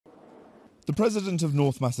The president of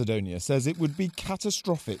North Macedonia says it would be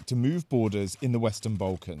catastrophic to move borders in the Western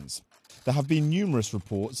Balkans. There have been numerous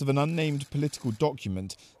reports of an unnamed political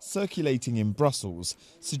document circulating in Brussels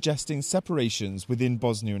suggesting separations within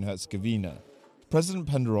Bosnia and Herzegovina. President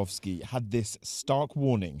Penderovski had this stark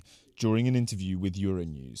warning during an interview with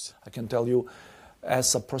Euronews. I can tell you,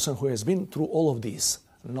 as a person who has been through all of this,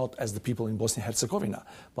 not as the people in Bosnia and Herzegovina,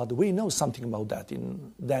 but we know something about that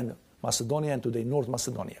in then Macedonia and today North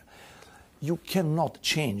Macedonia. You cannot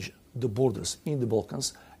change the borders in the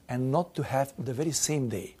Balkans and not to have the very same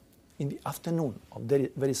day, in the afternoon of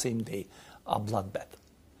the very same day, a bloodbath.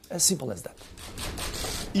 As simple as that.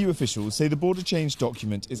 EU officials say the border change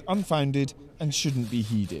document is unfounded and shouldn't be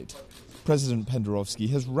heeded. President Penderovski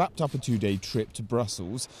has wrapped up a two-day trip to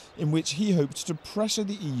Brussels in which he hoped to pressure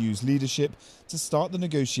the EU's leadership to start the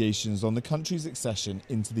negotiations on the country's accession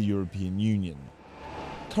into the European Union.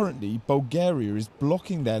 Currently, Bulgaria is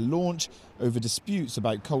blocking their launch over disputes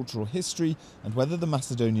about cultural history and whether the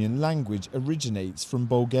Macedonian language originates from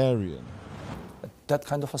Bulgarian. That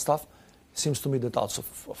kind of stuff seems to me that out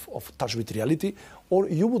of touch with reality, or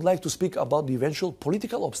you would like to speak about the eventual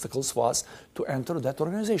political obstacles for us to enter that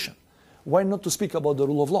organization. Why not to speak about the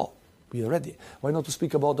rule of law? We are ready. Why not to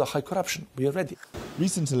speak about the high corruption? We are ready.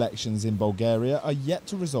 Recent elections in Bulgaria are yet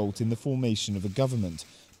to result in the formation of a government,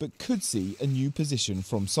 but could see a new position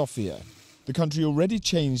from Sofia. The country already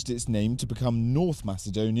changed its name to become North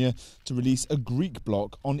Macedonia to release a Greek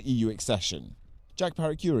bloc on EU accession. Jack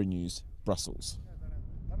Parrick, Euronews, Brussels.